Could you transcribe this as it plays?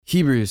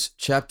Hebrews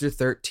chapter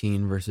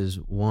 13, verses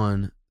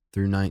 1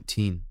 through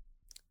 19.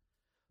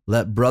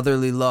 Let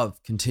brotherly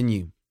love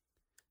continue.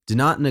 Do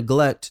not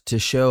neglect to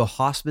show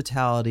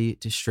hospitality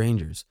to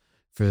strangers,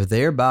 for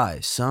thereby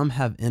some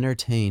have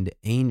entertained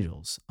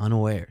angels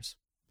unawares.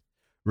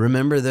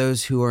 Remember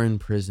those who are in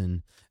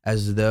prison,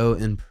 as though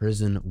in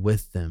prison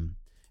with them,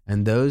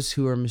 and those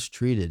who are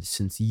mistreated,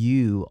 since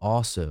you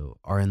also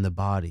are in the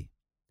body.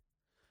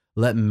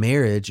 Let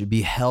marriage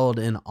be held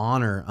in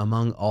honor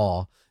among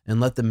all, and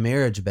let the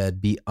marriage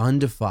bed be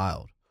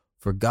undefiled,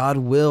 for God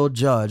will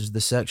judge the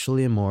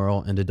sexually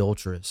immoral and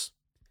adulterous.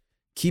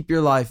 Keep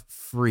your life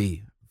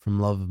free from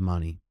love of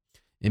money,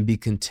 and be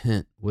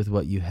content with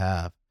what you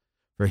have,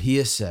 for he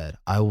has said,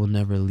 I will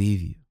never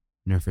leave you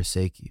nor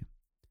forsake you.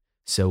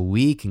 So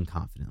we can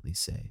confidently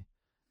say,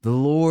 the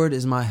Lord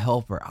is my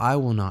helper, I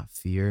will not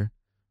fear.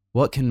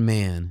 What can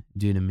man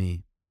do to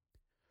me?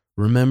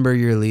 Remember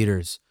your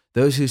leaders,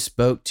 those who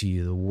spoke to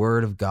you the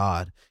word of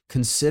God.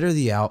 Consider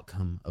the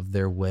outcome of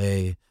their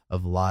way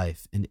of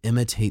life and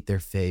imitate their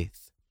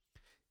faith.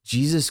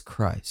 Jesus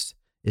Christ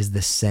is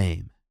the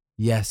same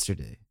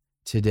yesterday,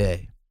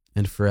 today,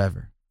 and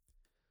forever.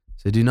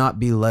 So do not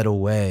be led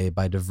away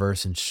by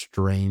diverse and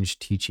strange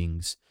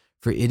teachings,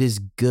 for it is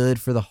good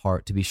for the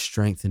heart to be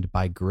strengthened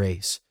by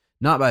grace,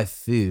 not by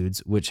foods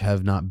which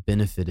have not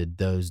benefited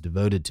those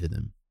devoted to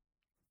them.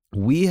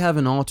 We have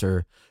an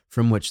altar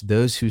from which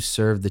those who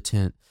serve the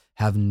tent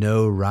have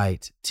no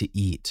right to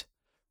eat.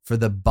 For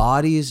the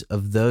bodies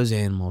of those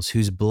animals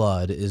whose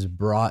blood is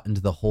brought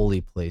into the holy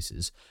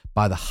places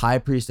by the high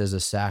priest as a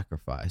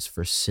sacrifice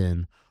for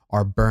sin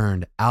are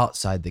burned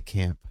outside the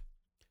camp.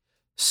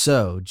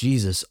 So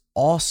Jesus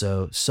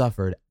also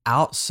suffered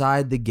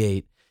outside the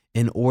gate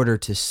in order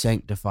to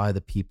sanctify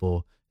the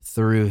people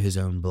through his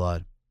own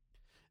blood.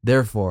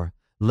 Therefore,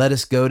 let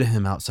us go to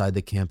him outside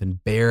the camp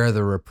and bear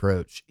the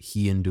reproach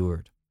he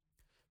endured.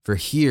 For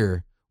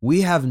here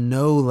we have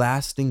no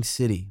lasting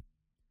city,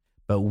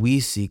 but we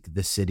seek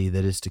the city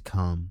that is to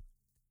come.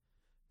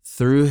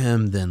 Through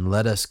him, then,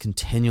 let us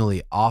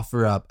continually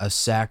offer up a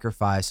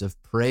sacrifice of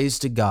praise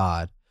to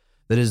God,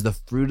 that is the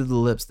fruit of the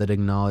lips that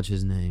acknowledge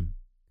his name.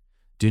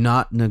 Do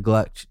not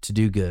neglect to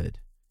do good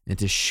and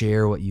to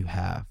share what you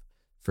have,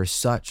 for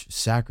such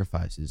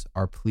sacrifices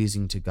are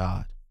pleasing to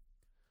God.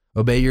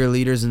 Obey your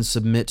leaders and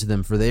submit to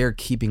them, for they are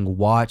keeping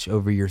watch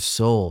over your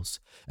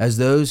souls, as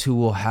those who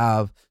will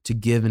have to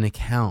give an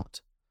account.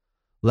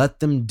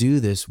 Let them do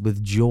this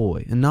with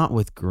joy and not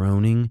with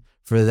groaning,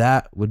 for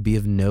that would be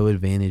of no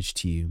advantage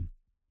to you.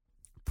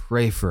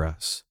 Pray for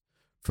us,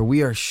 for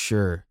we are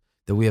sure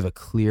that we have a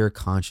clear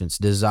conscience,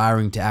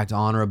 desiring to act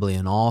honorably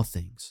in all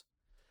things.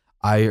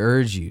 I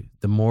urge you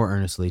the more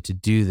earnestly to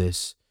do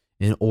this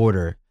in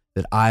order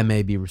that I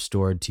may be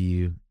restored to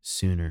you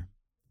sooner.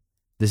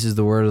 This is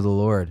the word of the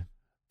Lord.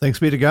 Thanks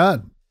be to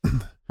God.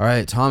 All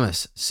right,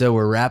 Thomas. So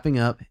we're wrapping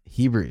up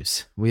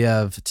Hebrews. We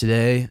have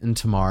today and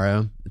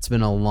tomorrow. It's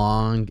been a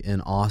long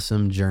and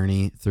awesome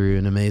journey through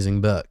an amazing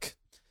book.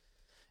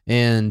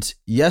 And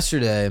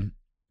yesterday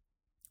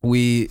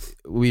we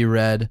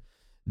read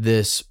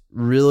this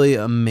really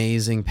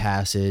amazing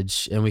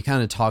passage, and we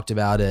kind of talked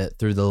about it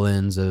through the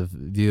lens of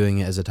viewing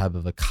it as a type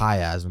of a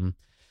chiasm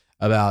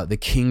about the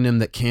kingdom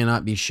that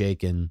cannot be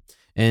shaken.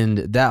 And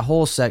that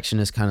whole section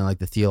is kind of like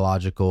the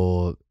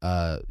theological,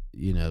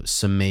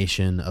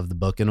 summation of the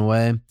book in a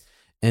way.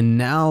 And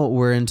now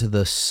we're into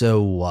the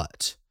so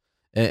what.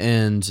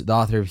 And the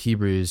author of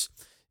Hebrews,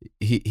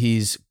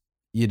 he's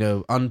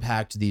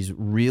unpacked these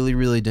really,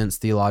 really dense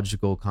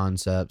theological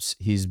concepts.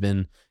 He's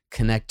been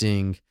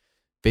connecting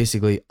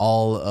basically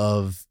all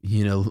of,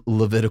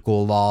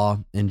 Levitical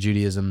law and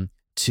Judaism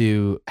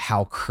to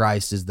how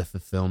Christ is the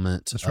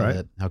fulfillment of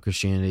it, how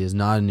Christianity is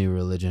not a new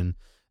religion,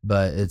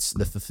 but it's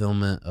the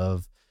fulfillment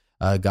of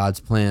God's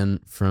plan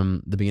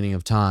from the beginning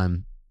of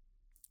time.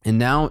 And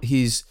now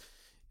he's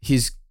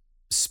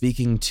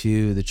speaking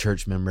to the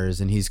church members,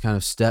 and he's kind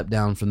of stepped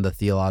down from the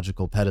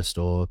theological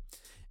pedestal.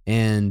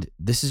 And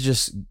this is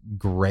just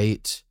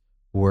great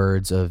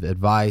words of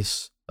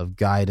advice, of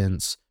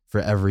guidance for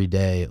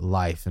everyday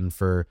life, and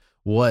for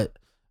what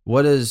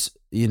is,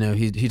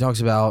 he talks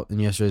about in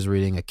yesterday's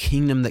reading, a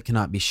kingdom that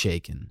cannot be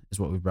shaken is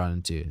what we brought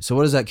into. So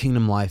what does that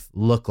kingdom life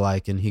look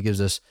like? And he gives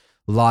us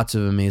lots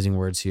of amazing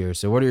words here.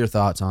 So what are your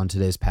thoughts on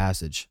today's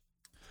passage?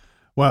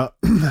 Well,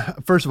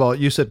 first of all,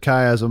 you said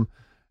chiasm,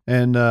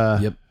 and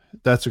Yep.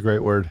 That's a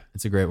great word.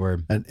 It's a great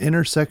word. An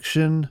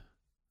intersection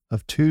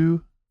of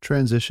two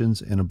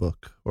transitions in a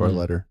book or a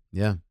letter.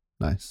 Yeah.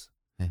 Nice.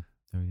 Hey,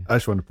 there we go. I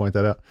just wanted to point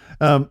that out.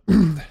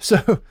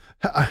 So,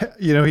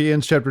 he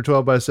ends chapter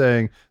 12 by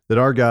saying that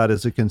our God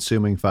is a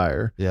consuming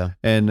fire. Yeah.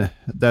 And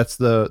that's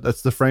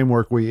the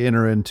framework we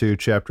enter into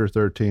chapter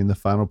 13, the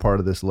final part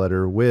of this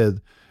letter,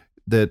 with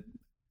that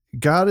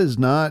God is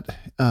not,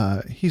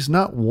 he's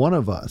not one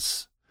of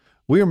us.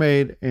 We are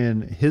made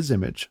in his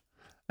image.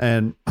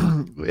 And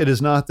it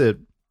is not that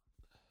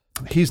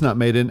he's not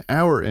made in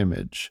our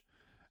image.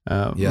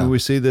 We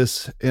see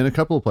this in a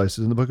couple of places.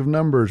 In the book of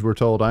Numbers, we're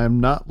told, I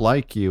am not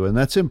like you. And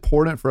that's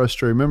important for us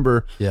to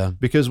remember,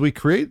 because we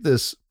create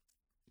this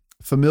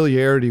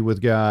familiarity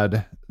with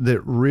God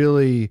that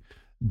really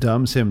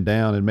dumbs him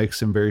down and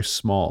makes him very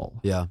small.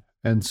 Yeah.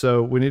 And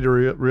so we need to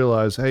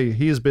realize, hey,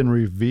 he has been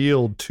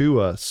revealed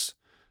to us.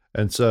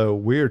 And so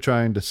we are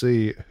trying to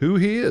see who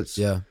he is.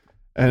 Yeah.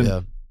 And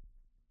Yeah.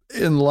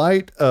 in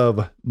light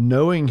of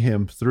knowing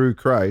him through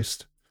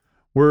Christ,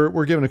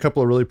 we're given a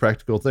couple of really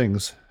practical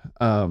things.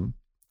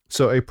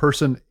 So a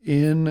person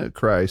in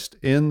Christ,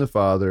 in the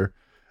Father,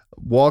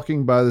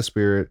 walking by the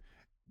Spirit,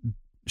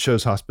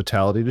 shows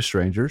hospitality to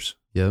strangers.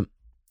 Yep.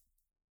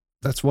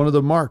 That's one of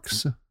the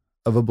marks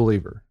of a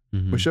believer.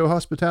 Mhm. We show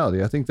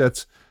hospitality. I think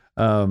that's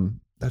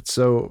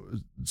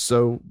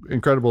so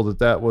incredible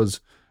that was,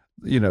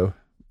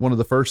 one of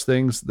the first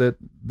things that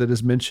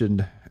is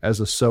mentioned as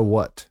a so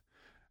what.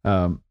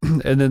 And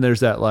then there's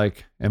that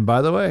and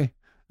by the way,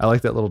 I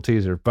like that little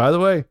teaser. By the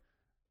way,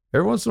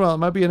 every once in a while it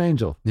might be an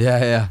angel. Yeah.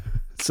 Yeah.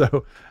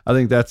 So I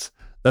think that's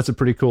a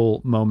pretty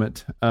cool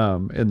moment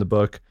in the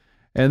book.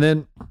 And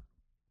then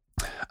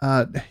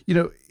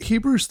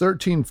Hebrews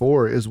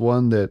 13:4 is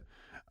one that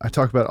I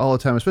talk about all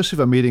the time, especially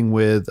if I'm meeting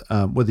with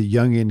a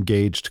young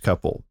engaged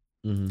couple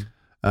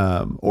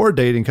or a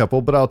dating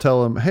couple. But I'll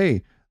tell them,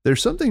 hey,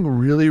 there's something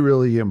really,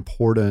 really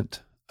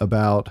important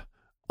about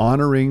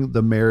honoring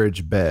the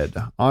marriage bed,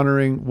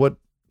 honoring what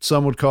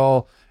some would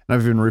call, and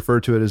I've even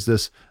referred to it as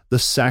the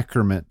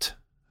sacrament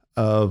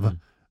of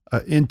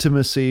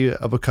intimacy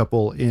of a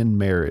couple in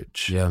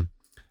marriage. Yeah.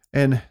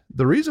 And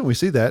the reason we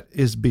see that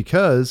is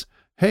because,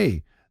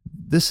 hey,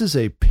 this is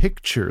a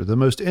picture. The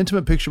most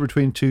intimate picture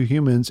between two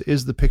humans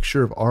is the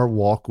picture of our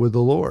walk with the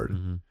Lord.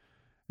 Mm-hmm.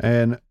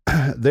 And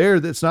there,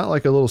 it's not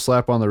like a little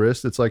slap on the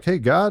wrist. It's like, hey,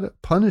 God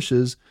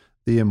punishes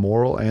the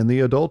immoral and the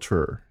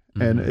adulterer.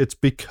 Mm-hmm. And it's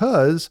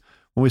because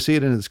when we see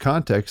it in its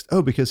context,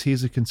 because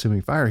he's a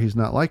consuming fire. He's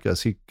not like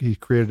us. He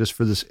created us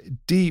for this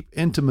deep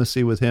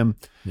intimacy with him.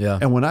 Yeah.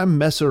 And when I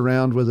mess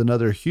around with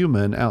another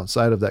human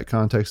outside of that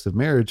context of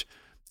marriage,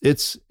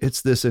 it's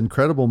this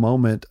incredible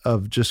moment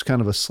of just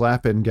kind of a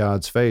slap in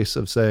God's face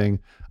of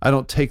saying, I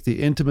don't take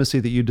the intimacy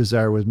that you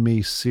desire with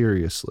me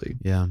seriously.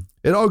 Yeah.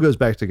 It all goes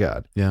back to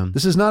God. Yeah.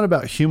 This is not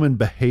about human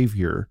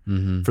behavior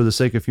for the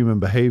sake of human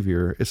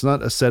behavior. It's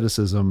not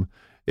asceticism.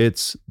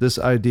 It's this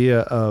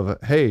idea of,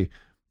 hey,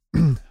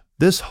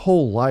 this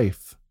whole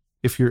life,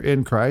 if you're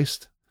in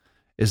Christ,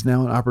 is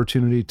now an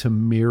opportunity to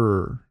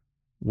mirror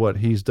what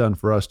he's done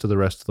for us to the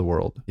rest of the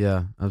world.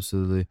 Yeah,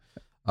 absolutely.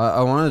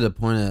 I wanted to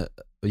point at,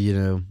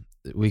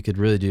 we could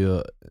really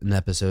do an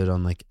episode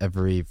on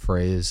every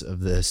phrase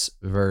of this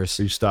verse.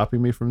 Are you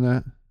stopping me from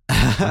that?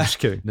 I'm just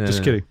kidding. No.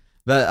 Kidding.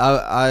 But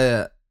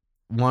I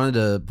wanted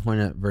to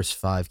point at verse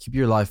 5. Keep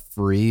your life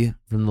free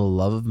from the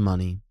love of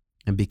money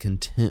and be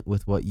content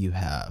with what you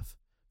have.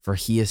 For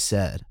he has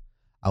said,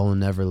 I will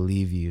never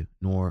leave you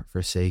nor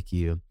forsake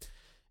you.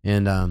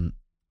 And,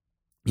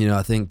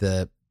 I think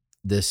that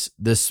this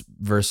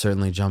verse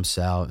certainly jumps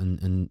out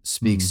and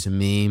speaks to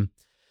me.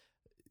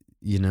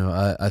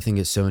 I think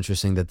it's so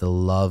interesting that the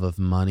love of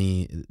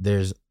money,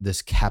 there's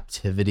this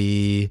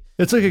captivity.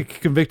 It's like a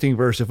convicting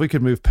verse. If we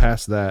could move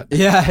past that.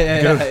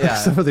 Yeah.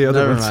 Some of the other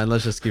Never ones. mind.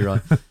 Let's just keep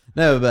rolling.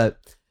 No, but,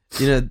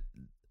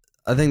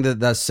 I think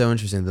that's so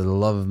interesting that the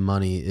love of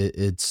money,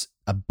 it's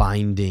a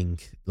binding,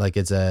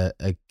 it's a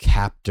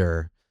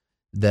captor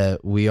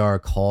that we are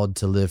called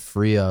to live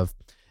free of.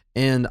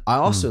 And I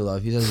also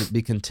love, he says,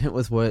 be content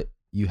with what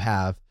you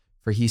have,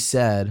 for he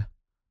said,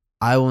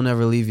 I will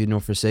never leave you nor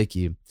forsake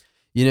you.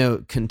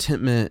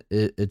 Contentment,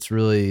 it's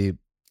really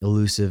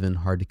elusive and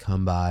hard to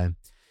come by.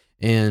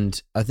 And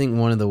I think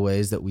one of the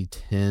ways that we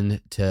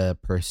tend to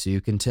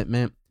pursue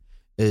contentment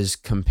is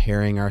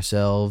comparing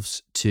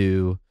ourselves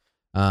to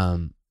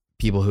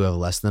people who have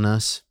less than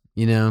us,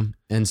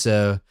 And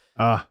so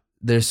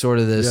there's sort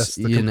of this,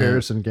 the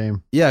comparison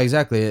game. Yeah,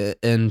 exactly.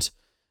 And,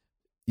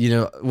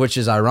 which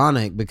is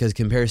ironic because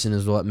comparison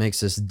is what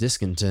makes us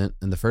discontent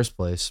in the first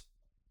place.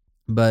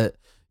 But,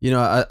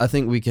 I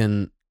think we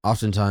can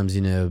oftentimes,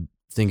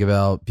 think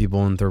about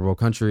people in third world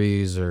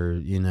countries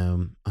or,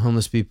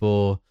 homeless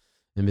people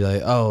and be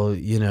like,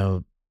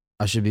 oh,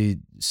 I should be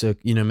so,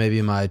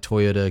 maybe my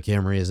Toyota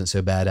Camry isn't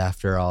so bad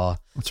after all.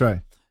 That's right.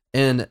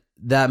 And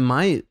that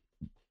might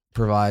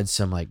provide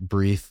some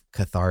brief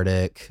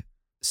cathartic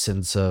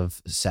sense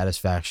of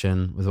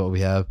satisfaction with what we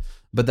have,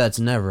 but that's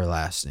never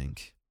lasting.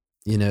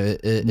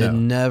 It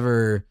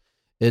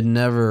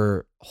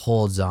never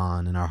holds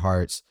on in our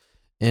hearts.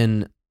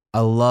 And I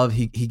love,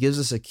 he gives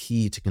us a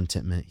key to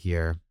contentment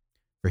here.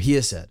 For he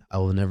has said, I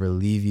will never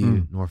leave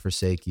you nor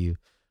forsake you.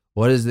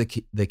 What is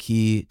the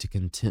key to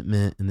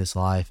contentment in this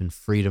life and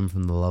freedom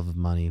from the love of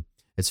money?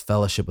 It's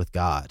fellowship with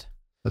God.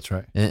 That's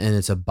right. And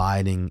it's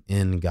abiding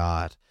in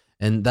God.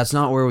 And that's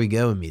not where we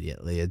go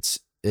immediately.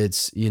 It's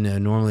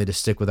normally to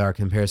stick with our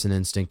comparison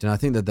instinct. And I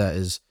think that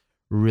is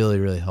really,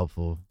 really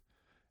helpful.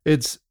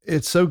 It's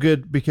so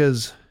good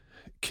because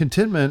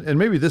contentment, and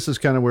maybe this is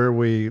kind of where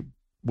we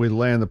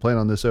land the plane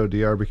on this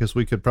ODR, because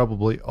we could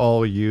probably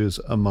all use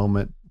a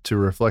moment to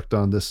reflect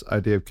on this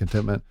idea of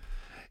contentment.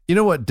 You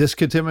know what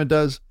discontentment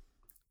does?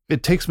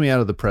 It takes me out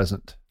of the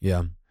present.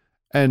 Yeah.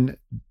 And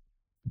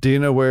do you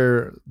know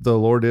where the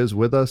Lord is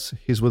with us?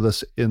 He's with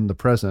us in the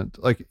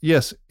present. Like,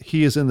 yes,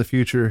 he is in the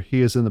future.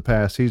 He is in the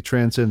past. He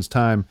transcends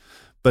time,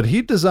 but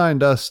he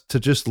designed us to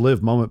just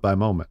live moment by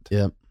moment.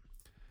 Yep.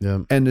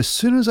 Yep. And as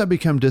soon as I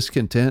become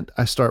discontent,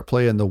 I start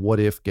playing the what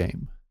if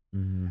game.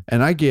 Mm-hmm.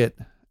 And I get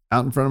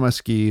out in front of my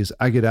skis.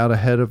 I get out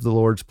ahead of the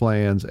Lord's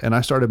plans, and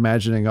I start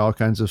imagining all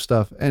kinds of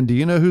stuff. And do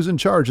you know who's in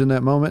charge in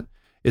that moment?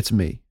 It's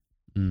me.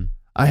 Mm.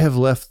 I have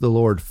left the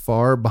Lord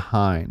far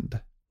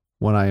behind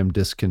when I am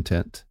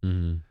discontent.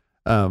 Mm-hmm.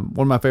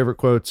 One of my favorite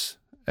quotes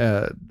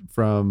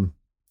from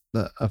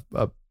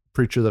a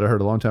preacher that I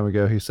heard a long time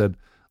ago, he said,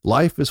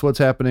 "Life is what's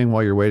happening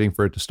while you're waiting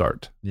for it to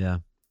start." Yeah.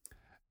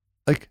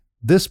 Like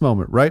this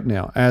moment right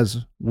now,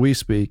 as we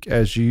speak,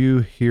 as you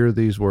hear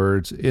these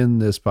words in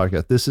this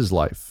podcast, this is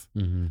life.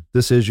 Mm-hmm.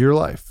 This is your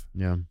life.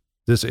 Yeah.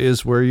 This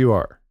is where you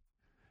are.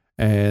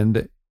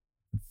 And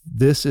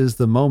this is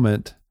the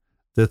moment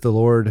that the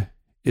Lord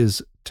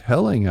is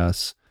telling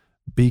us,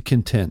 be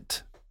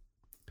content.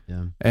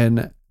 Yeah.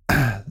 And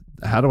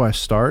how do I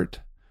start?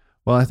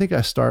 Well, I think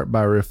I start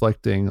by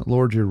reflecting,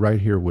 Lord, you're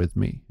right here with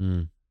me.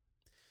 Mm.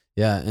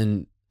 Yeah.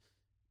 And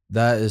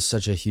that is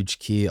such a huge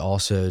key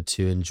also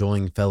to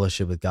enjoying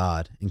fellowship with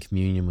God and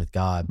communion with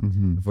God.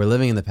 Mm-hmm. If we're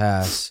living in the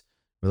past,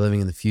 we're living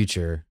in the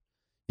future,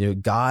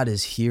 God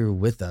is here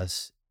with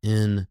us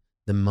in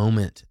the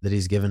moment that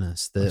he's given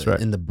us, That's right.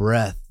 in the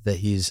breath that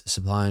he's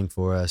supplying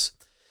for us.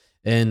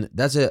 And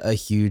that's a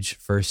huge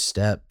first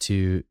step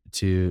to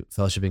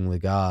fellowshipping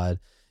with God.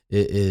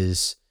 It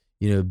is,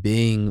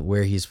 being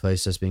where he's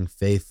placed us, being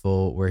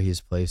faithful where he's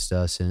placed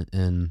us,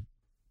 and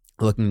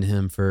looking to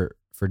him for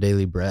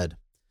daily bread.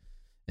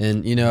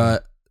 And,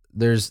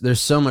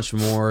 there's so much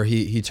more.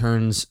 He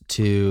turns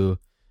to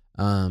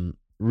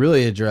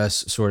really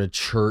address sort of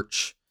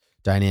church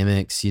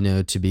dynamics,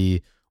 to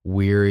be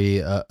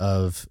weary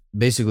of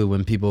basically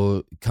when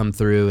people come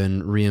through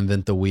and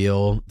reinvent the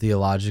wheel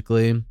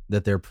theologically,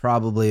 that they're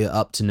probably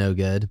up to no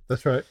good.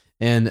 That's right.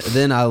 And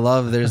then I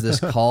love there's this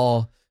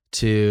call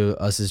to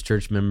us as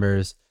church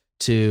members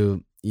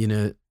to,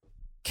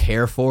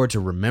 care for, to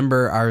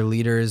remember our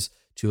leaders,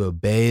 to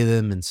obey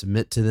them and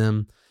submit to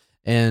them.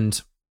 And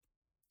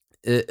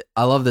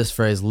I love this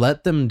phrase,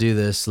 let them do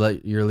this,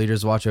 let your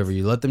leaders watch over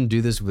you. Let them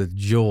do this with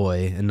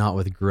joy and not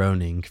with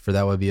groaning, for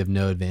that would be of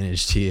no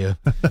advantage to you.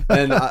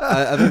 And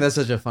I think that's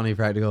such a funny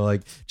practical,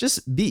 like,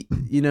 just be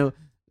the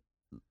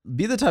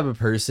type of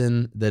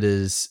person that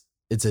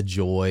it's a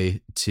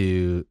joy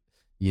to,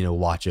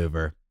 watch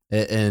over.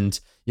 And,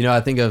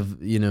 I think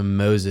of,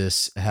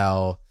 Moses,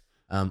 how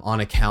on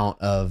account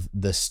of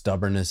the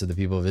stubbornness of the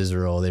people of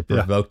Israel, they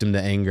provoked him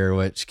to anger,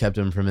 which kept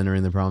him from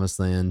entering the promised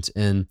land.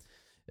 And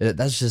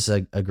that's just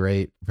a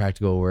great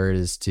practical word,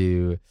 is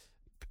to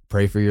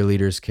pray for your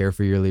leaders, care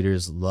for your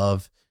leaders,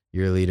 love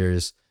your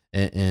leaders,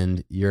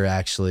 and you're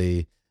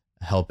actually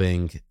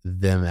helping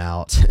them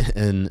out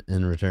in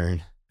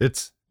return.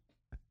 It's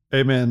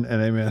amen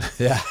and amen.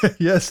 Yeah.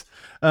 Yes.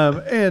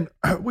 And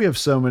we have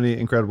so many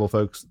incredible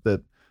folks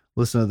that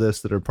listen to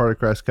this, that are part of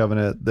Christ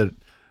Covenant, that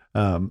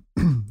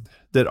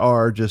that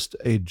are just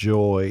a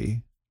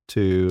joy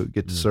to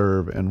get to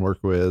serve and work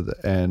with,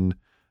 and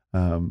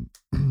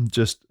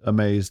just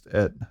amazed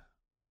at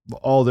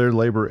all their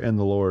labor in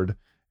the Lord.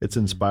 It's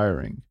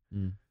inspiring.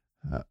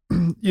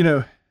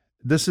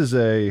 This is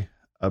a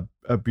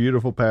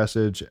beautiful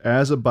passage.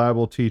 As a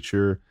Bible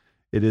teacher,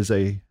 it is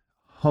a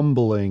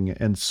humbling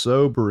and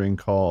sobering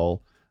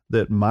call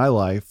that my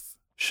life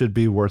should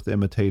be worth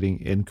imitating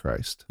in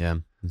Christ. Yeah,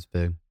 it's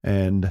big.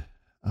 And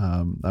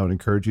I would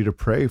encourage you to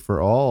pray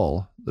for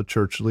all the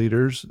church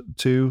leaders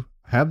to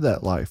have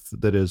that life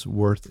that is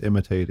worth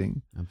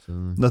imitating.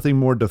 Absolutely. Nothing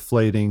more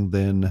deflating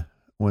than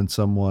when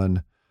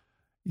someone,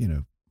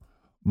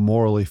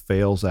 morally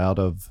fails out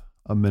of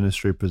a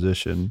ministry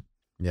position.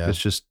 Yeah. It's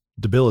just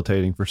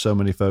debilitating for so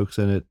many folks,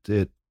 and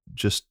it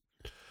just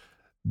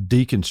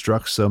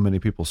deconstructs so many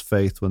people's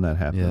faith when that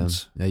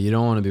happens. Yeah, you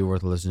don't want to be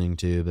worth listening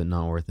to, but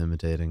not worth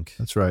imitating.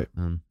 That's right.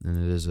 And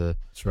it is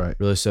That's right.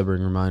 really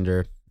sobering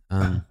reminder.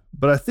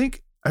 But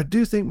I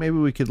do think maybe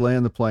we could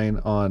land the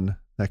plane on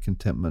that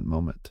contentment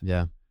moment.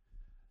 Yeah.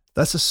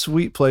 That's a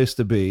sweet place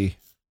to be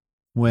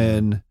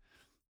when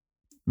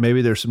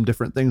maybe there's some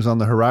different things on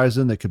the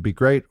horizon that could be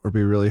great or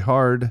be really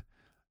hard.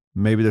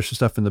 Maybe there's some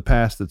stuff in the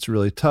past that's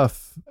really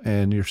tough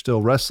and you're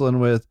still wrestling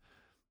with.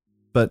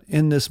 But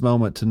in this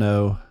moment, to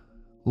know,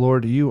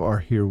 Lord, you are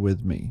here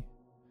with me.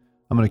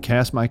 I'm going to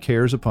cast my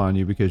cares upon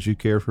you because you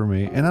care for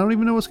me. And I don't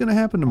even know what's going to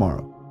happen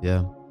tomorrow.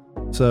 Yeah.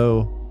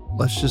 So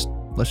let's just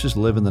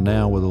live in the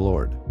now with the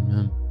Lord.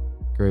 Amen.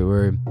 Great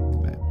word.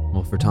 Amen.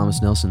 Well, for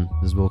Thomas Nelson,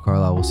 this is Will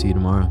Carlisle. We'll see you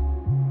tomorrow.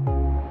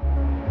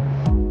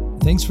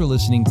 Thanks for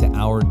listening to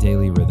Our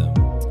Daily Rhythm.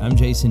 I'm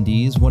Jason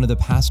Dees, one of the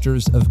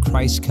pastors of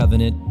Christ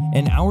Covenant,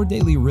 and Our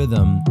Daily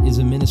Rhythm is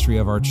a ministry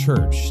of our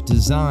church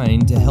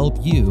designed to help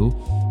you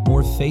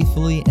more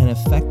faithfully and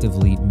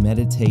effectively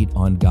meditate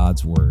on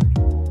God's Word.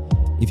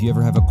 If you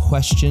ever have a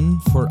question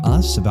for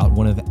us about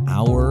one of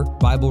our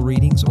Bible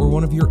readings or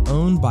one of your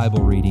own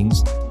Bible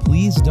readings,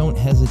 please don't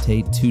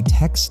hesitate to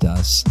text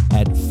us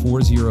at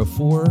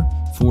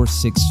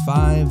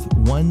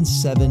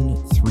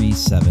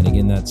 404-465-1737.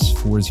 Again, that's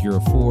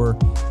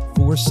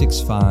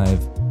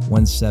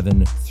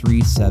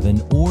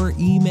 404-465-1737, or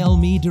email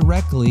me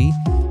directly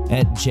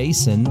at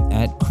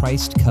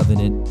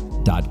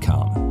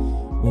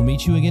jason@christcovenant.com. We'll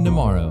meet you again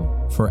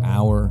tomorrow for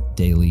Our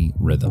Daily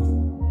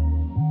Rhythm.